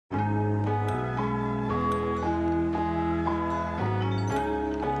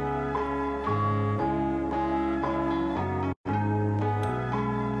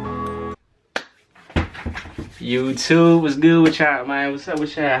YouTube, what's good with y'all, man? What's up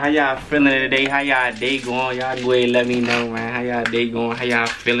with y'all? How y'all feeling today? How y'all day going? Y'all go ahead and let me know, man. How y'all day going? How y'all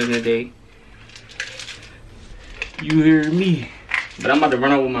feeling today? You hear me? But I'm about to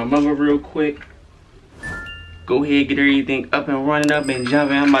run over with my mother real quick. Go ahead, get everything up and running, up and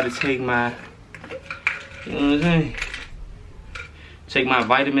jumping. I'm about to take my, you know what I'm saying? Take my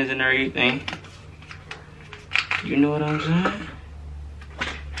vitamins and everything. You know what I'm saying?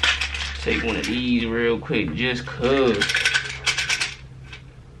 Take one of these real quick, just cuz.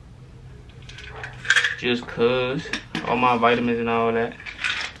 Just cuz. All my vitamins and all that.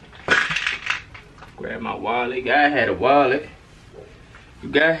 Grab my wallet. Gotta have a wallet. You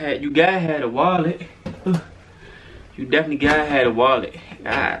gotta have a wallet. You definitely gotta have a wallet.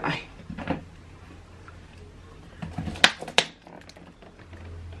 God.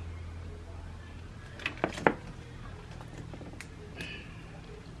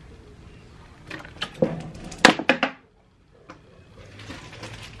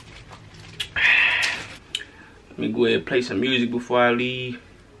 Let me go ahead and play some music before I leave.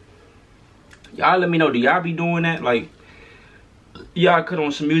 Y'all let me know, do y'all be doing that? Like, y'all cut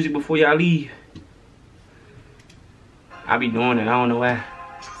on some music before y'all leave? I be doing it, I don't know why.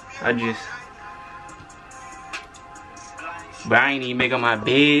 But I ain't even make up my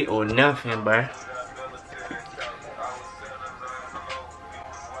bed or nothing, bruh.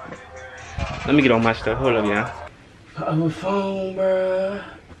 Let me get on my stuff, hold up, y'all. Other phone, bruh.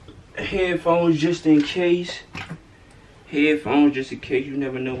 Headphones just in case. Headphones just in case. You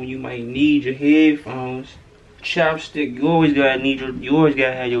never know when you might need your headphones. Chopstick, you always gotta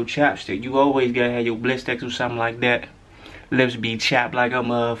have your chopstick. You always gotta have your blistex or something like that. Lips be chapped like a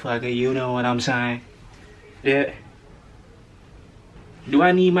motherfucker, you know what I'm saying? Yeah. Do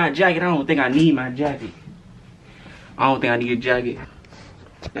I need my jacket? I don't think I need my jacket. I don't think I need a jacket.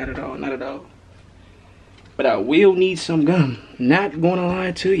 Not at all, not at all. But I will need some gum. Not gonna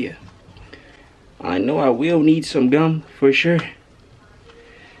lie to you. I know I will need some gum for sure.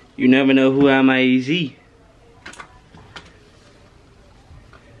 You never know who I might see.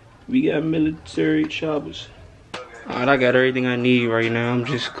 We got military choppers. Alright, I got everything I need right now. I'm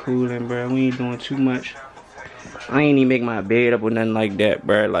just cooling, bro. We ain't doing too much. I ain't even make my bed up or nothing like that,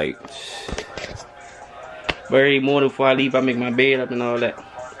 bro. Like, every morning before I leave, I make my bed up and all that.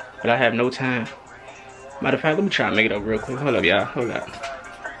 But I have no time. Matter of fact, let me try and make it up real quick. Hold up, y'all. Hold up.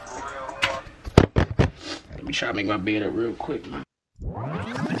 Let me try to make my bed up real quick, man.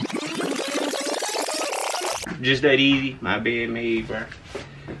 Just that easy. My bed made, bro.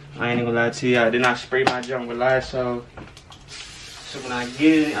 I ain't gonna lie to y'all. Then I spray my junk with Lysol. So when I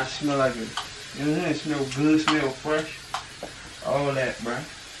get it, I smell like it. You know what I'm saying? It smell good, smell fresh. All that, bro.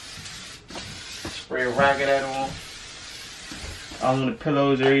 Spray a rack of that on. All on the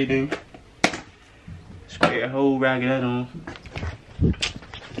pillows, everything. Spray a whole rack of that on.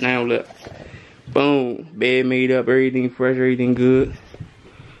 Now look. Boom. Bed made up, everything fresh, everything good.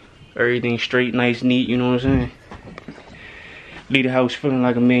 Everything straight, nice, neat, you know what I'm saying? Leave the house feeling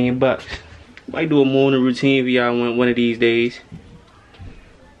like $1 million. Might do a morning routine if y'all want one of these days.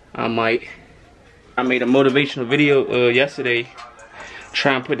 I might. I made a motivational video yesterday.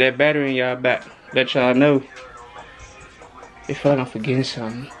 Trying to put that battery in y'all back. Let y'all know. It feel like I'm forgetting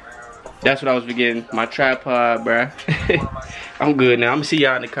something. That's what I was forgetting. My tripod, bruh. I'm good now. I'm gonna see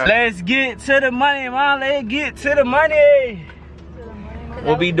y'all in the car. Let's get to the money, man. Let's get to the money.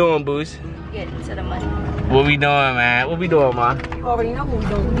 What we doing, Boost? Getting to the money. What we doing, man? What we doing, man? You already know what we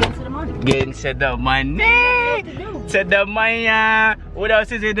doing. We getting to the money. Getting to the money. To the money. What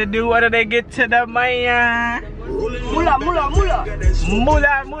else is it to do? What do they get to the money? Mula, mula, mula.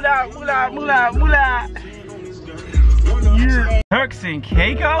 Mula, mula, mula, mula, mula. Yeah. Turks and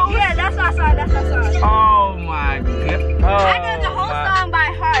Caicos? Yeah, that's our song. That's our song. Oh my god. Oh, I know the whole song by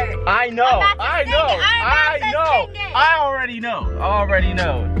heart. I know. I know. I already know. I already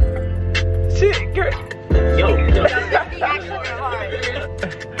know. Shit, girl. Yo.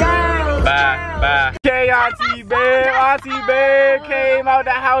 Bye. K-Auntie Babe. Auntie Babe came out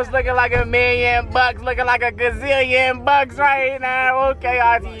the house looking like $1 million, looking like a gazillion bucks right now. Okay,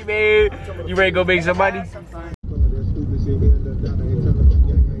 Auntie Babe. You ready to go make some money?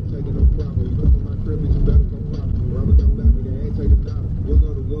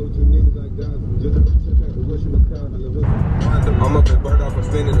 I'm up at bird off a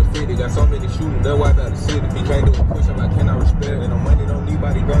fin in the city. Got so many shooters, that's why I got the city. If you can't do a push up, I cannot respect. And no money don't need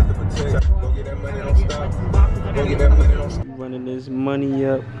bodyguards to protect. Go get that money, don't stop. Go get that money, don't stop. Running this money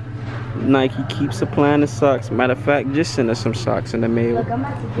up. Nike keeps supplying the socks. Matter of fact, just send us some socks in the mail.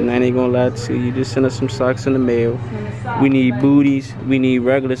 And I ain't gonna lie to you, just send us some socks in the mail. We need booties, we need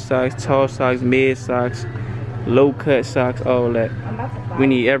regular socks, tall socks, mid socks, low cut socks, all that. I'm about to buy. We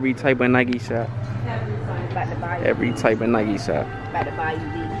need every type of Nike sock. About to buy you. Every type of Nike sock. About to buy you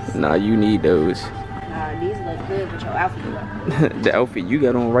these. Nah, you need those. Nah, these look good with your outfit. The outfit you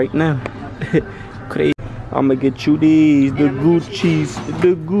got on right now. Crazy. I'ma get you these, the Gucci's,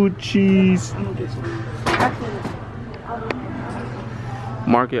 the Gucci's. I'm gonna get you.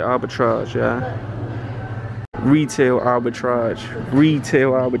 Market arbitrage, yeah. Retail arbitrage,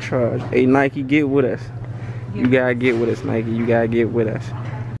 retail arbitrage. Hey Nike, get with us. You gotta get with us, Nike. You gotta get with us.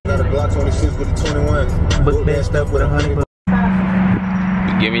 Block 26 with the 21. Book Big Steph with 100.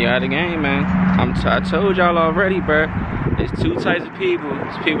 We giving y'all the game, man. I told y'all already, bro. There's two types of people.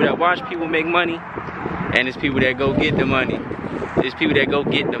 There's people that watch people make money, and there's people that go get the money. There's people that go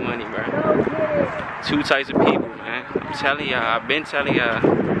get the money, bro. Two types of people, man. I'm telling y'all, I've been telling y'all.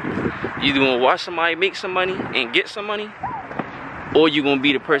 You either gonna watch somebody make some money and get some money, or you gonna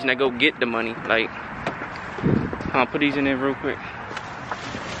be the person that go get the money. Like, I'll put these in there real quick.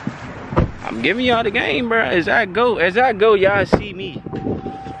 I'm giving y'all the game, bro. As I go, y'all see me.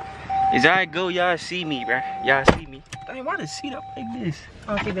 As I go, y'all see me, bro. Y'all see me. Dang, why the seat up like this?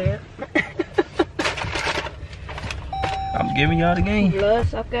 Okay, there. I'm giving y'all the game. Blood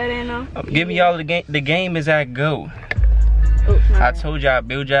suck that in though. I'm giving y'all the game. The game as I go. Oops, I told y'all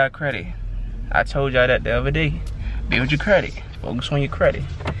build y'all credit. I told y'all that the other day. Build your credit. Focus on your credit.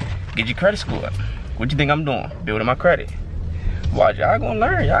 Get your credit score up. What you think I'm doing? Building my credit. Watch, y'all gonna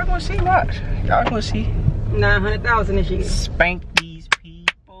learn. Y'all gonna see. Watch. Y'all gonna see. 900,000 this year. Spank these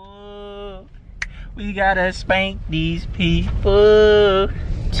people. We gotta spank these people.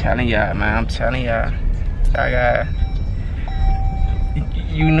 I'm telling y'all, man. I'm telling y'all. I got.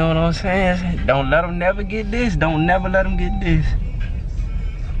 You know what I'm saying? Don't let them never get this. Don't never let them get this.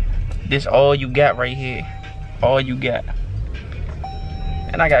 This all you got right here. All you got.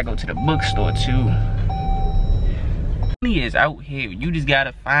 And I gotta go to the bookstore too. Money is out here. You just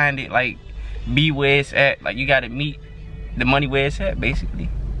gotta find it, like, be where it's at. Like, you gotta meet the money where it's at, basically.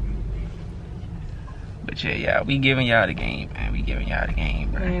 But yeah, we giving y'all the game, man. We giving y'all the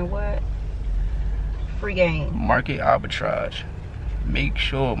game, bro. Man, what? Free game. Market arbitrage. Make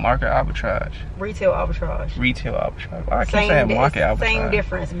sure market arbitrage. Retail arbitrage. Retail arbitrage. Well, I keep saying market arbitrage. Same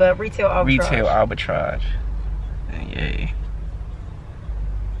difference, but retail arbitrage. Retail arbitrage. Yeah.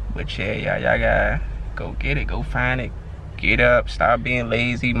 But yeah, y'all gotta go get it, go find it. Get up, stop being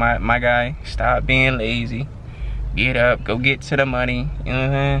lazy, my guy. Stop being lazy. Get up, go get to the money. You know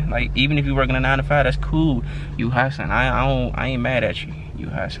what I'm saying? Like, even if you working a 9 to 5, that's cool. You hustling. I ain't mad at you. You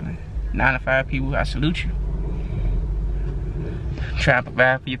hustling. 9 to 5 people, I salute you. Try to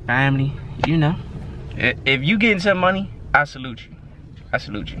provide for your family, you know. If you get into money, I salute you. I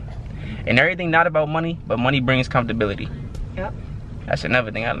salute you. And everything not about money, but money brings comfortability. Yep. That's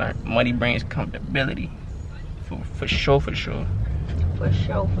another thing I learned. Money brings comfortability. For sure, for sure. For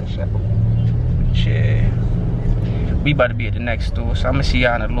sure, for sure. Yeah. We about to be at the next store, so I'm gonna see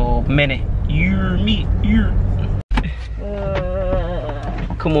y'all in a little minute. You're me, you're.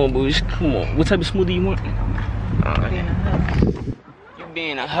 Come on, boys, come on. What type of smoothie you want? You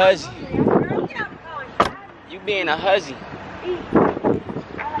being a hussy. You being a hussy.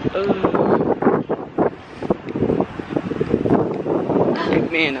 You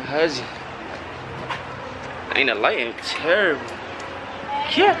being a hussy. Ain't a light, terrible.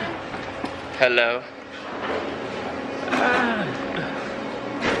 Yeah. Hello.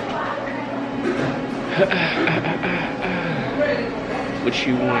 What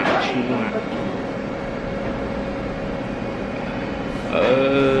you want? What you want?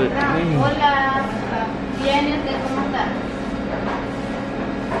 Dang. Hola, ¿vienes de cómo estás?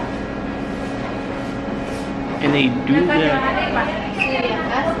 And they do that.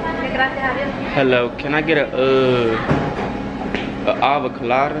 Hello, can I get a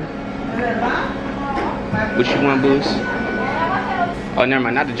avocado? What you want, boost? Oh, never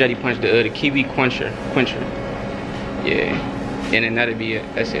mind, not the Jetty Punch, the Kiwi Quencher. Yeah, and then that'll be it.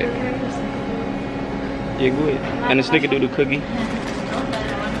 That's it. Yeah, go ahead. And the snickerdoodle cookie.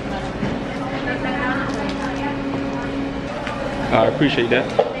 I appreciate that.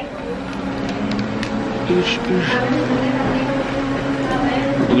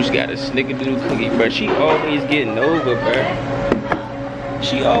 Boosh got a snickerdoodle cookie, bro. She always getting over, bro.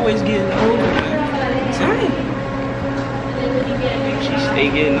 She always getting over, man. Dang. She stay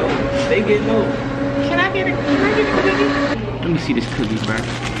getting over. Stay getting over. Can I get a cookie? Let me see this cookie, bro.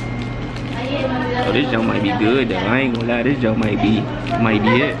 Oh, this joint might be good though. I ain't gonna lie, this joint might be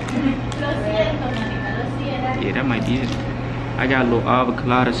it. Yeah, that might be it. I got a little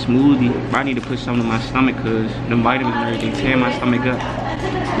avocado smoothie. I need to put something in my stomach because the vitamins and everything tear my stomach up.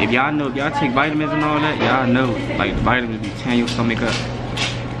 If y'all know, if y'all take vitamins and all that, y'all know, like the vitamins be tearing your stomach up.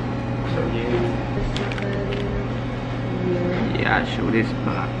 So yeah. Yeah, I'll show this.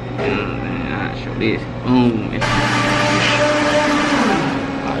 I'll show this. Boom.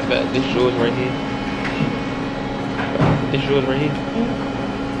 I bet this yours right here. This yours right here.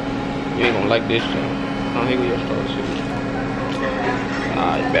 You ain't gonna like this shit. Don't hit with your store too. I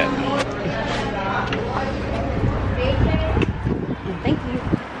bet. Thank you.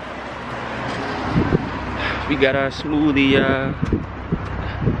 We got our smoothie,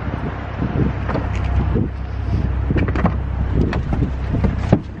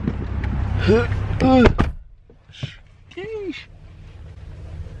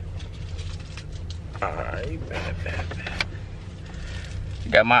 Alright, bad.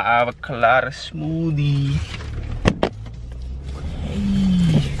 Got my avocado smoothie.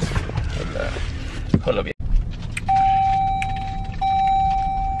 Hold up.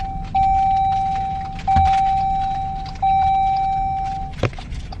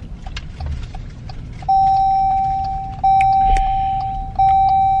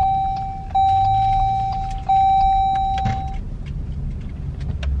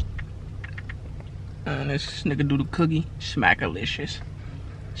 And this nigga do the cookie. Smackalicious.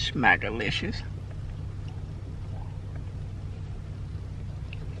 Smackalicious.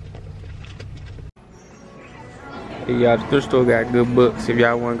 Hey y'all, the thrift store got good books if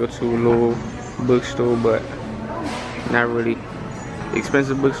y'all want to go to a little bookstore, but not really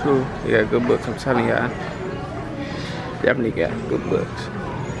expensive bookstore. They got good books, I'm telling y'all. Definitely got good books.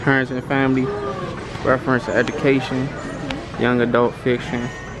 Parents and family, reference to education, young adult fiction,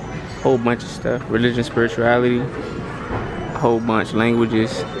 whole bunch of stuff. Religion, spirituality, a whole bunch.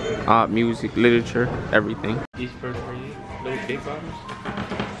 Languages, art, music, literature, everything. These first for you, little big bottles?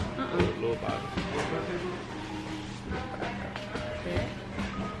 Little bottles.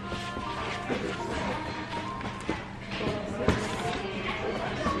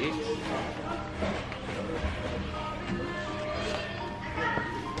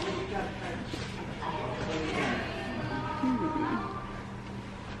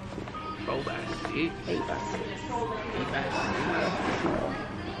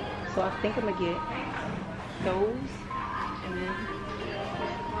 So I think I'm gonna get those and then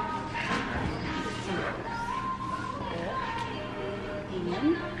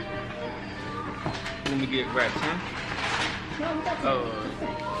Let me get right 10. No, we got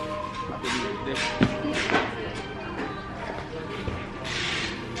I believe this.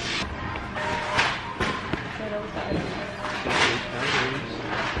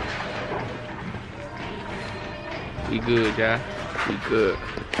 We good, y'all. We good.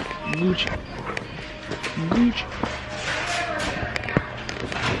 Gucci. Gucci.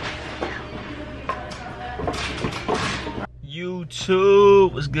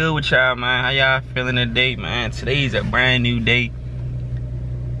 YouTube, what's good with y'all, man? How y'all feeling today, man? Today's a brand new day.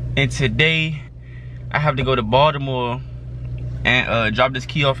 And today, I have to go to Baltimore and drop this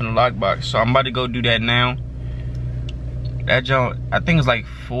key off in the lockbox. So I'm about to go do that now. That jump, I think it's like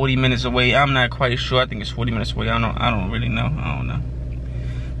 40 minutes away. I'm not quite sure. I think it's 40 minutes away. I don't really know. I don't know.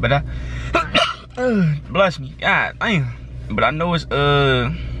 But I bless me. God damn. But I know it's in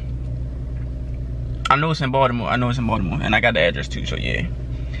Baltimore. I know it's in Baltimore. And I got the address too, so yeah.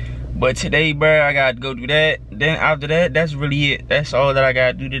 But today, bro, I gotta go do that. Then after that, that's really it. That's all that I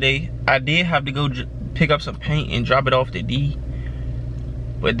gotta do today. I did have to go pick up some paint and drop it off to D.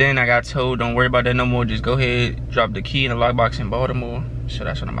 But then I got told, don't worry about that no more. Just go ahead, drop the key in the lockbox in Baltimore. So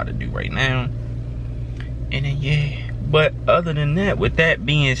that's what I'm about to do right now. And then, yeah. But other than that, with that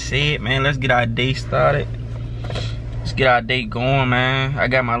being said, man, let's get our day started. Let's get our day going, man. I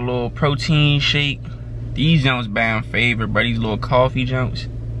got my little protein shake. These jumps band favorite, bro. These little coffee jumps.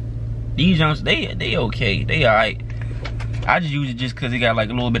 These jumps, they okay. They alright. I just use it just because it got like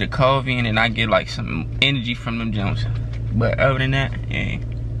a little bit of coffee in it and I get like some energy from them jumps. But other than that, yeah.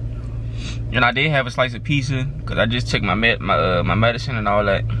 And I did have a slice of pizza because I just took my medicine and all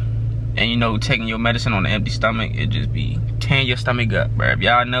that. And you know, taking your medicine on an empty stomach, it just be tearing your stomach up, bro. If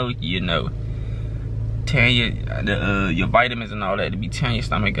y'all know, you know. Tearing your vitamins and all that, to be tearing your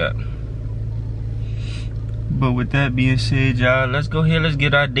stomach up. But with that being said, y'all, let's go ahead, let's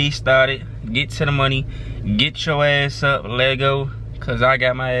get our day started. Get to the money. Get your ass up, Lego. Cause I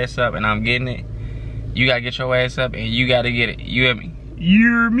got my ass up and I'm getting it. You gotta get your ass up and you gotta get it. You hear me?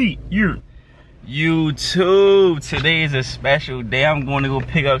 You're me. You're YouTube. Today is a special day. I'm going to go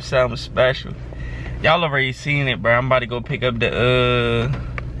pick up something special. Y'all already seen it, bro. I'm about to go pick up the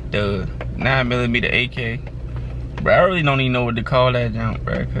 9mm AK. Bro, I really don't even know what to call that jump,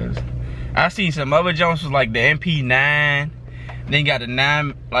 bro, cause I seen some other jumps was like the MP9, then you got the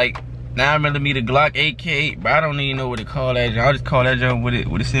 9mm Glock AK, but I don't even know what to call that jump. I just call that jump what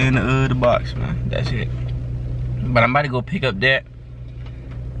it's in the box, man. That's it. But I'm about to go pick up that.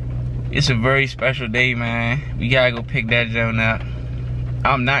 It's a very special day, man. We gotta go pick that jump up.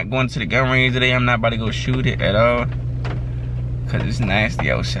 I'm not going to the gun range today. I'm not about to go shoot it at all, cause it's nasty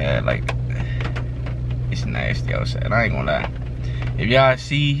outside. Like, it's nasty outside. I ain't gonna lie. If y'all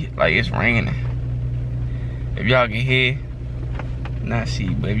see, like, it's raining. If y'all can hear, not see,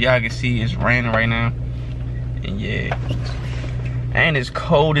 but if y'all can see, it's raining right now. And yeah, and it's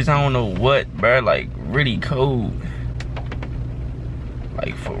cold as I don't know what, bro. Like, really cold.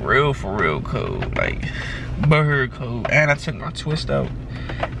 Like, for real cold. Like, bird cold. And I took my twist out.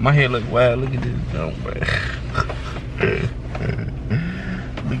 My hair look wild. Look at this jump, bro.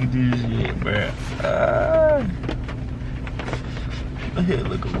 Look at this shit, bro. My hair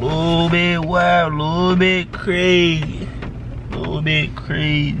look a little bit wild, a little bit crazy.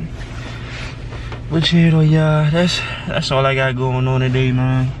 But yeah, though, y'all, that's all I got going on today,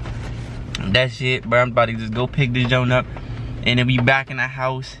 man. That's it, bro. I'm about to just go pick this joint up and then be back in the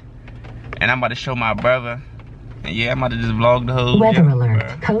house. And I'm about to show my brother. And yeah, I'm about to just vlog the whole weather jump,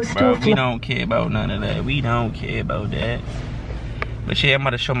 alert. Coastal. We don't care about none of that. We don't care about that. But yeah, I'm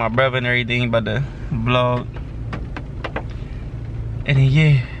about to show my brother and everything about the vlog. And then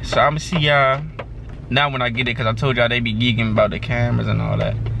yeah, so I'm gonna see y'all not when I get it, cause I told y'all they be geeking about the cameras and all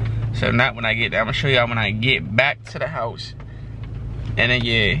that. So not when I get there. I'm gonna show y'all when I get back to the house. And then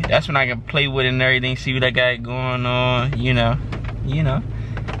yeah, that's when I can play with it and everything, see what I got going on, you know,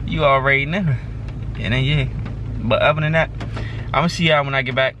 you already know. And then yeah, but other than that, I'm gonna see y'all when I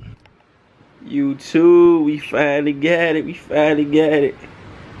get back. YouTube, we finally got it. Finally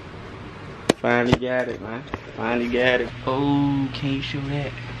got it, man. Finally got it. Oh, can't you show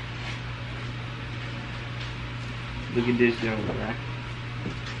that? Look at this jump, right?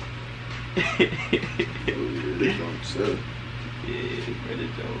 This jump too. Yeah, bro,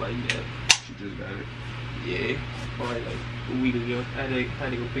 this jump like that. You just got it. Yeah, probably like a week ago. I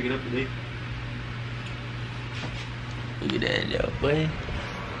had to go pick it up today. Look at that jump, boy.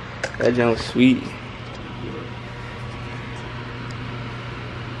 That jump's sweet.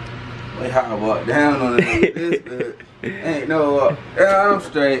 Wait, how I walk down on it? This good. Ain't no walk. Yeah, I'm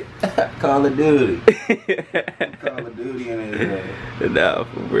straight. Call of Duty. Call of Duty in it. Nah,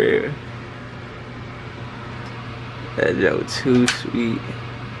 for real. That jump too sweet.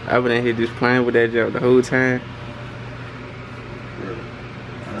 I've been in here just playing with that jump the whole time.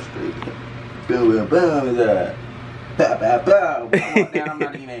 I'm straight. Boom, boom, is that? Pow, pow, pow. I walk down, I'm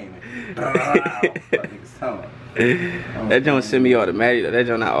not even aiming. That jump semi-automatic though. That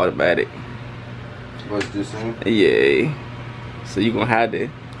jump not automatic. What's this thing? Yeah. So you gonna have to,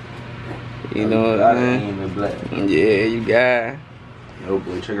 you know what I'm saying? Yeah, you got. Oh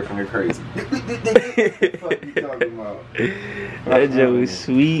boy, trigger finger crazy. What the fuck you talking about? That jump is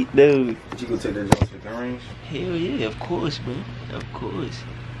sweet though. But you gonna take that jump to the gun range? Hell yeah, of course, bro. Of course.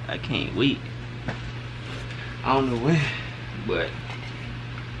 I can't wait. I don't know when, but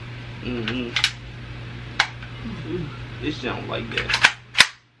this jump like that.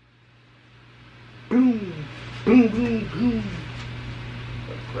 Boom, boom, boom, boom.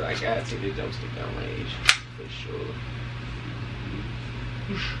 But I gotta take the jump to the gun range for sure.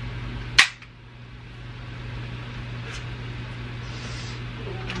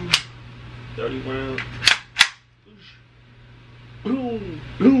 30 rounds. Boom,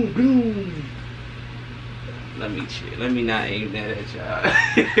 boom, boom. Let me chill. Let me not aim that at y'all.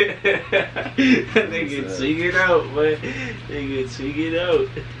 They can tweak it out, but they can tweak it out.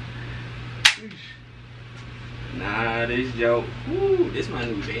 Nah, this joke. Ooh, this my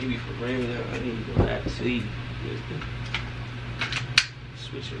new baby for real. I need to go back to see.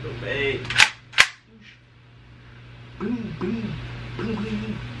 Switch it a little bag. Boom, boom, boom,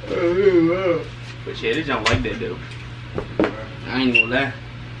 boom. But yeah, this jump like that though. I ain't gonna lie.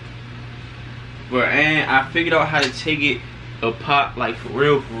 But and I figured out how to take it apart, like for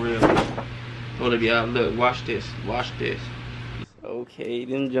real, for real. Hold up, y'all. Look, watch this. Watch this. Okay,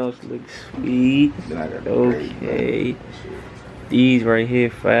 them jumps look sweet. Okay. These right here,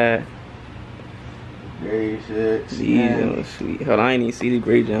 5. Gray shit. These jumps sweet. Hold on, I ain't even see the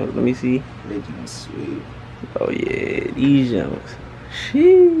gray jumps. Let me see. Gray jumps sweet. Oh yeah, these jumps.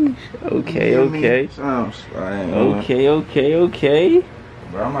 Sheesh. Okay, okay. Okay.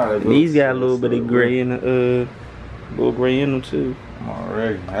 Bro, these got a little bit of gray in the little gray in them too. I'm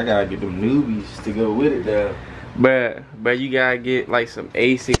already. I gotta get them newbies to go with it though. Bruh, you gotta get like some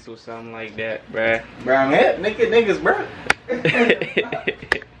A6 or something like that, bruh. Bruh, man, niggas, bruh.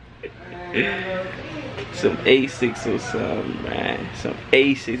 Some A6 or something, man. Some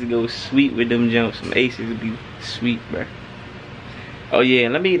A6 go sweet with them jumps. Some A6 would be sweet, bruh. Oh yeah,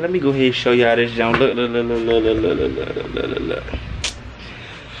 let me go ahead and show y'all this jump. Look.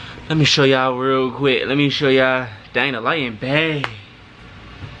 Let me show y'all real quick. Let me show y'all. Dang, the light ain't bad.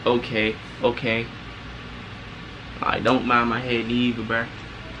 Okay. Alright, don't mind my head either, bruh.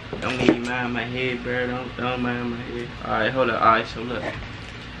 Don't even mind my head, bruh. Don't mind my head. Alright, hold up. Alright, so look.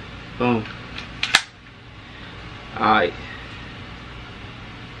 Boom. Alright.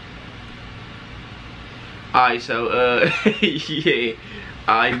 Alright, so yeah.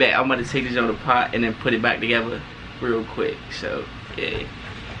 Alright, bet I'm gonna take this on the pot and then put it back together real quick. So yeah.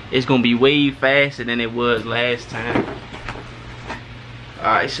 It's gonna be way faster than it was last time.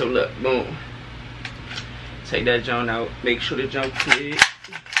 Alright, so look, boom. Take that joint out. Make sure the joint clear.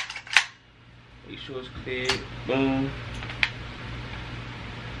 Make sure it's clear. Boom.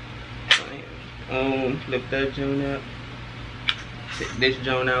 Flip that joint out. Take this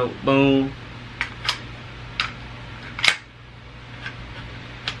joint out. Boom.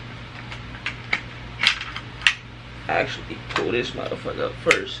 Actually, pull this motherfucker up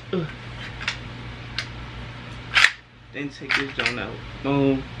first. Then take this joint out.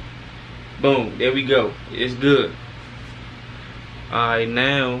 Boom. Boom. There we go. It's good. Alright,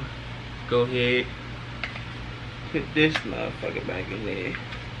 now go ahead. Put this motherfucker back in there.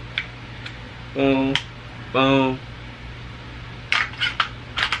 Boom. Boom.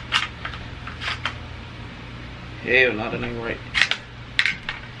 Hell no, that ain't right.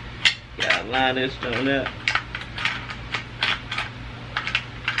 Gotta line this joint up.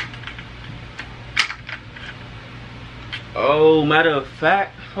 Oh, matter of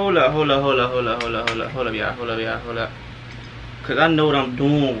fact, hold up, y'all. Cause I know what I'm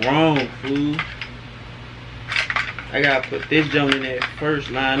doing wrong, fool. I gotta put this joint in there first,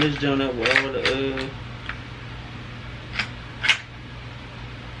 line this joint up with all the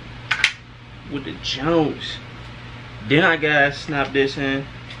with the joints. Then I gotta snap this in.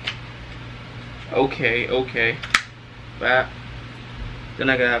 Okay. Bye. Then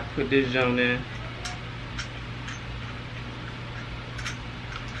I gotta put this joint in.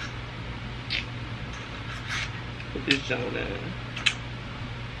 Put this joint in.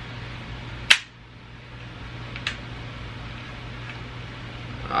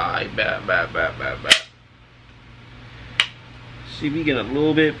 Alright, bad. See, we get a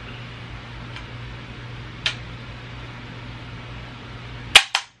little bit.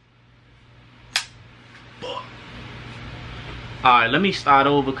 Alright, let me start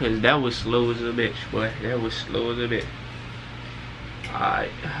over because that was slow as a bitch, boy. That was slow as a bitch.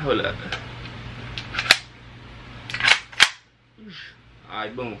 Alright, hold up.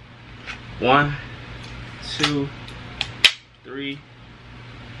 Alright, boom. 1, 2, 3,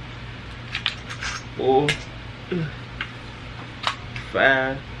 4,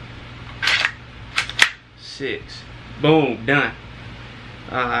 5, 6. Boom, done.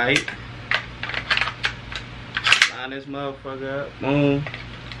 Alright. Line this motherfucker up. Boom.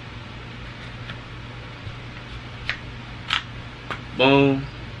 Boom.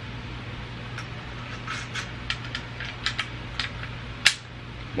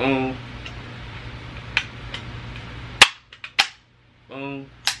 Boom. Boom.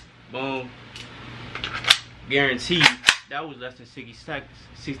 Boom. Guaranteed. That was less than 60 seconds.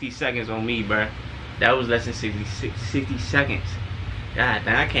 60 seconds on me, bruh. That was less than 60 seconds. God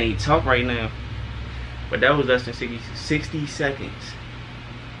damn, I can't even talk right now. But that was less than 60 seconds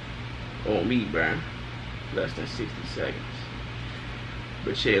on me, bruh. Less than 60 seconds.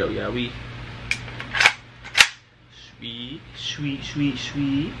 But yeah, though, y'all, we sweet.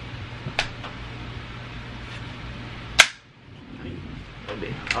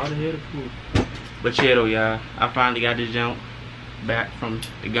 All the hell to pool. But yeah, though, y'all, I finally got this jump back from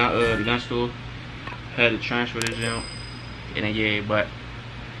the gun store. Had to transfer this jump. And then, yeah, but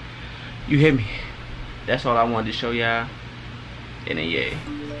you hear me. That's all I wanted to show y'all. And then, yeah.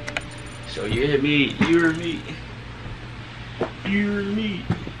 So you hear me.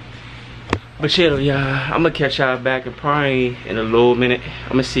 But yeah, though, y'all, I'm gonna catch y'all back in probably in a little minute.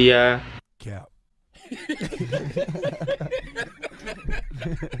 I'm gonna see y'all. Cap.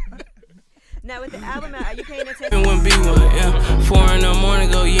 Now with the album out, are you paying attention? One B1, yeah. 4 in the morning,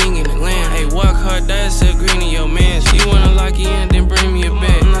 go ying in the land. Hey, walk hard, that's a green in your man. You wanna lock you in, then bring me a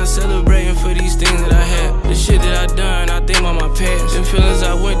bag. I'm not celebrating for these things that I had. The shit that I done, I think about my past. The feelings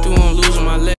I went through, I'm losing my legs.